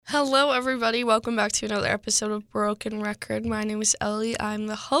Hello, everybody. Welcome back to another episode of Broken Record. My name is Ellie. I'm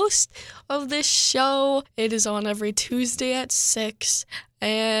the host of this show. It is on every Tuesday at 6,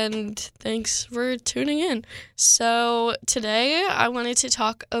 and thanks for tuning in. So today I wanted to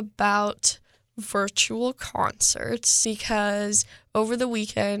talk about virtual concerts because over the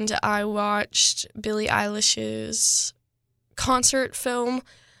weekend I watched Billie Eilish's concert film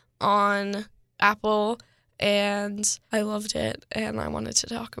on Apple, and I loved it, and I wanted to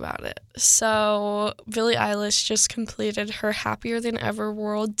talk about it. So Billie Eilish just completed her Happier Than Ever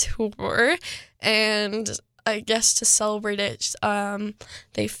World Tour, and I guess to celebrate it,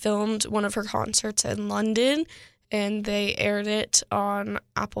 they filmed one of her concerts in London, and they aired it on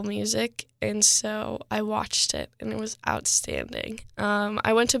Apple Music, and so I watched it, and it was outstanding.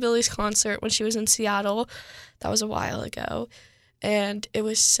 I went to Billie's concert when she was in Seattle. That was a while ago. And it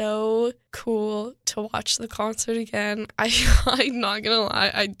was so cool to watch the concert again. I'm not gonna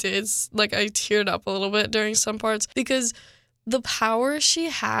lie, I teared up a little bit during some parts because the power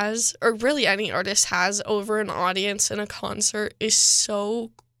she has, or really any artist has, over an audience in a concert is so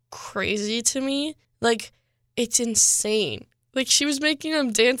crazy to me. Like, it's insane. Like, she was making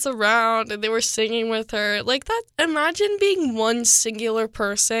them dance around and they were singing with her. Like, that, imagine being one singular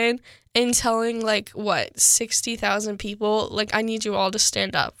person and telling, 60,000 people, I need you all to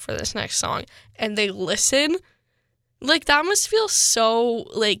stand up for this next song. And they listen. Like, that must feel so,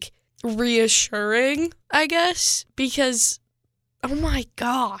 reassuring, I guess. Because, oh my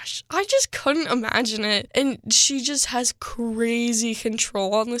gosh, I just couldn't imagine it. And she just has crazy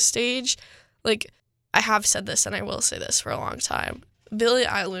control on the stage. I have said this and I will say this for a long time. Billie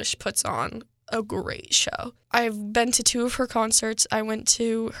Eilish puts on a great show. I've been to 2 of her concerts. I went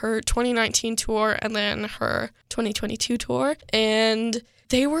to her 2019 tour and then her 2022 tour, and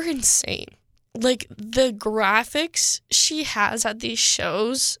they were insane. The graphics she has at these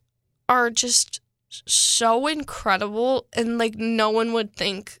shows are just so incredible, and no one would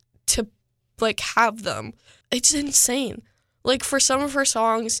think to have them. It's insane. For some of her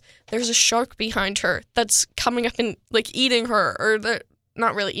songs, there's a shark behind her that's coming up and, eating her, or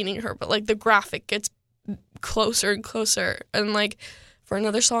not really eating her, but, the graphic gets closer and closer. And, for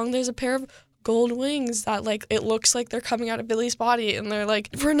another song, there's a pair of gold wings that, it looks like they're coming out of Billie's body. And they're,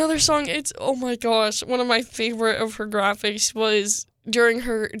 for another song, it's, oh my gosh, one of my favorite of her graphics was during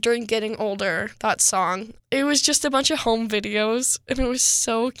Getting Older, that song. It was just a bunch of home videos, and it was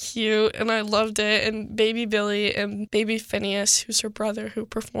so cute, and I loved it. And baby Billie and baby Phineas, who's her brother who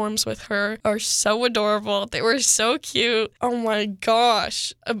performs with her, are so adorable. They were so cute. Oh my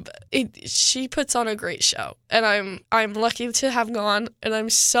gosh. She puts on a great show, and I'm lucky to have gone, and I'm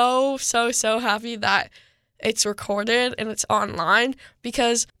so happy that it's recorded and it's online,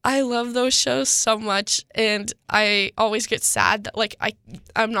 because I love those shows so much, and I always get sad that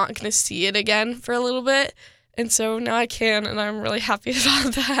I'm not going to see it again for a little bit. And so now I can, and I'm really happy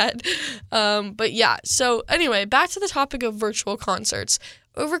about that. But yeah, so anyway, back to the topic of virtual concerts.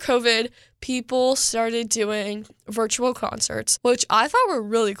 Over COVID, people started doing virtual concerts, which I thought were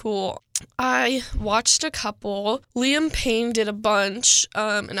really cool. I watched a couple. Liam Payne did a bunch,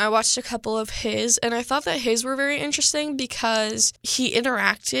 and I watched a couple of his, and I thought that his were very interesting because he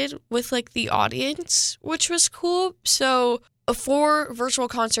interacted with, the audience, which was cool. So for virtual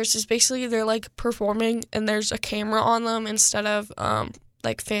concerts is basically they're, performing, and there's a camera on them instead of,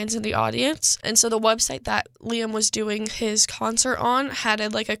 fans in the audience. And so the website that Liam was doing his concert on had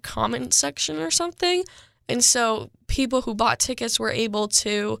a comment section or something. And so people who bought tickets were able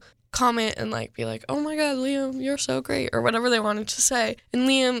to comment and be oh my god, Liam, you're so great, or whatever they wanted to say. And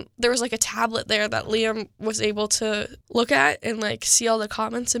Liam, there was a tablet there that Liam was able to look at and see all the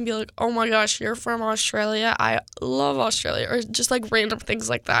comments and be oh my gosh, you're from Australia, I love Australia, or just random things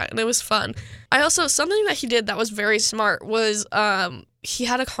like that. And it was fun. I also, something that he did that was very smart was he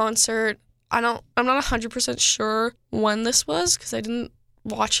had a concert. I'm not 100% sure when this was because I didn't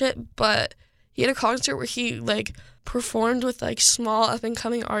watch it, but he had a concert where he performed with small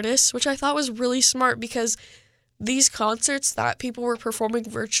up-and-coming artists, which I thought was really smart because these concerts that people were performing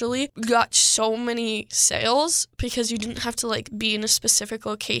virtually got so many sales because you didn't have to be in a specific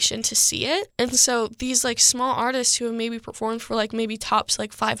location to see it. And so these small artists who have maybe performed for maybe tops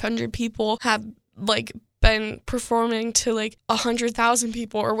 500 people have been performing to 100,000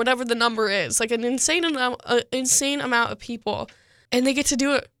 people or whatever the number is, an insane amount of people, and they get to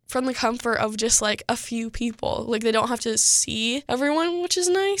do it from the comfort of just a few people. They don't have to see everyone, which is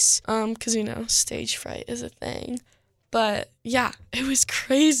nice, because stage fright is a thing. But yeah, it was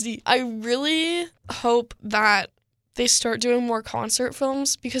crazy. I really hope that they start doing more concert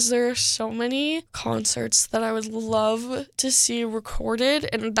films, because there are so many concerts that I would love to see recorded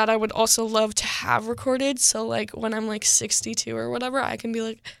and that I would also love to have recorded. So like when I'm like 62 or whatever, I can be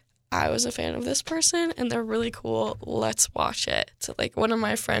like, I was a fan of this person and they're really cool. Let's watch it. To like one of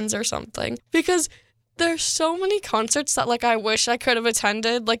my friends or something. Because there's so many concerts that like I wish I could have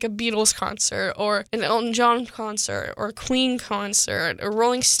attended, like a Beatles concert or an Elton John concert or a Queen concert or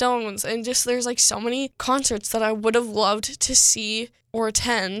Rolling Stones, and just there's like so many concerts that I would have loved to see or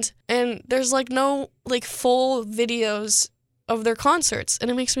attend, and there's like no like full videos of their concerts,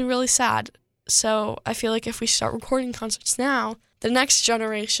 and it makes me really sad. So I feel like if we start recording concerts now, the next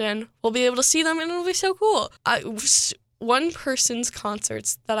generation will be able to see them, and it'll be so cool. One person's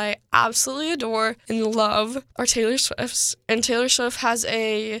concerts that I absolutely adore and love are Taylor Swift's. And Taylor Swift has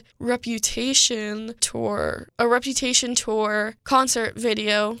a Reputation tour concert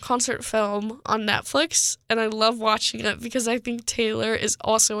film on Netflix. And I love watching it because I think Taylor is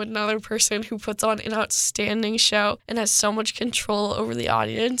also another person who puts on an outstanding show and has so much control over the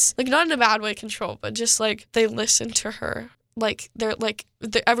audience. Like, not in a bad way control, but just like they listen to her. Like,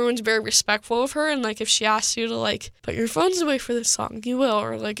 everyone's very respectful of her, and like if she asks you to like put your phones away for this song, you will,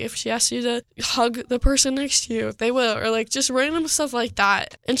 or like if she asks you to hug the person next to you, they will, or like just random stuff like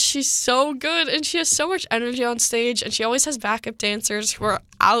that. And she's so good, and she has so much energy on stage, and she always has backup dancers who are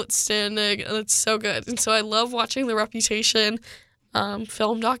outstanding, and it's so good. And so I love watching the Reputation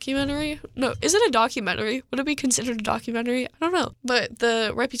film documentary. No, is it a documentary? Would it be considered a documentary? I don't know. But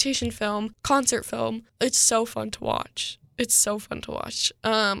the Reputation film, concert film, it's so fun to watch. It's so fun to watch.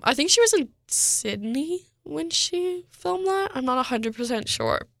 I think she was in Sydney when she filmed that. I'm not 100%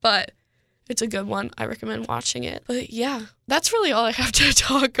 sure, but it's a good one. I recommend watching it. But yeah, that's really all I have to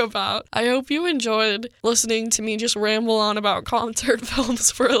talk about. I hope you enjoyed listening to me just ramble on about concert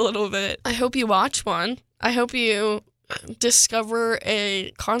films for a little bit. I hope you watch one. I hope you discover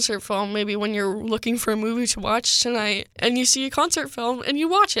a concert film maybe when you're looking for a movie to watch tonight, and you see a concert film and you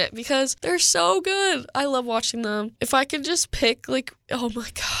watch it because they're so good. I love watching them. If I could just pick, like, oh my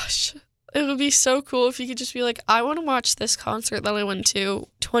gosh, it would be so cool if you could just be like, I want to watch this concert that I went to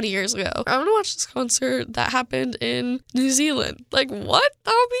 20 years ago. I want to watch this concert that happened in New Zealand. Like, what?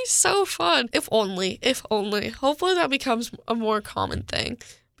 That would be so fun. If only. Hopefully that becomes a more common thing,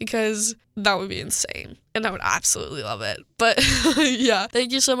 because that would be insane, and I would absolutely love it. But yeah,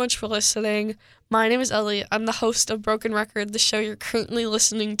 thank you so much for listening. My name is Ellie. I'm the host of Broken Record, the show you're currently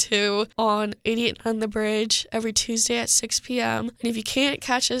listening to on 88.9 The Bridge every Tuesday at 6 p.m. And if you can't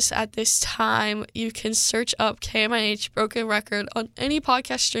catch us at this time, you can search up KMIH Broken Record on any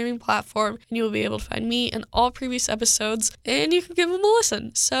podcast streaming platform, and you will be able to find me and all previous episodes, and you can give them a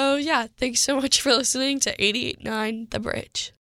listen. So yeah, thanks so much for listening to 88.9 The Bridge.